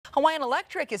Hawaiian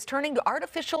Electric is turning to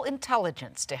artificial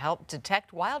intelligence to help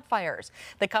detect wildfires.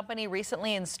 The company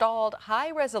recently installed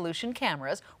high-resolution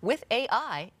cameras with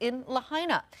AI in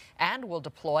Lahaina and will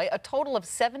deploy a total of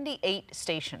 78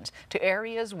 stations to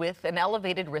areas with an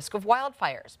elevated risk of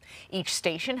wildfires. Each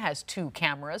station has 2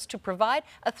 cameras to provide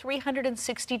a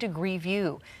 360-degree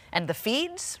view. And the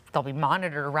feeds, they'll be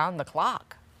monitored around the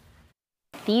clock.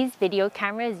 These video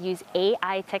cameras use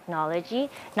AI technology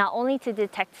not only to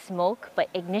detect smoke, but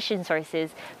ignition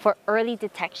sources for early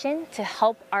detection to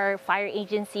help our fire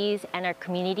agencies and our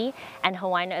community and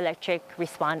Hawaiian Electric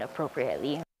respond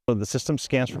appropriately. So the system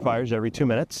scans for fires every 2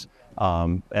 minutes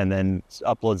and then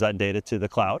uploads that data to the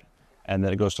cloud. And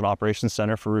then it goes to an operations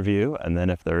center for review. And then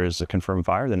if there is a confirmed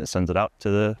fire, then it sends it out to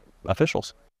the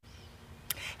officials.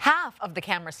 Half of the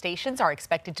camera stations are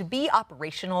expected to be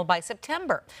operational by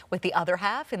September, with the other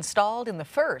half installed in the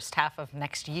first half of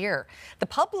next year. The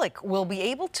public will be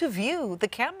able to view the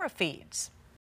camera feeds.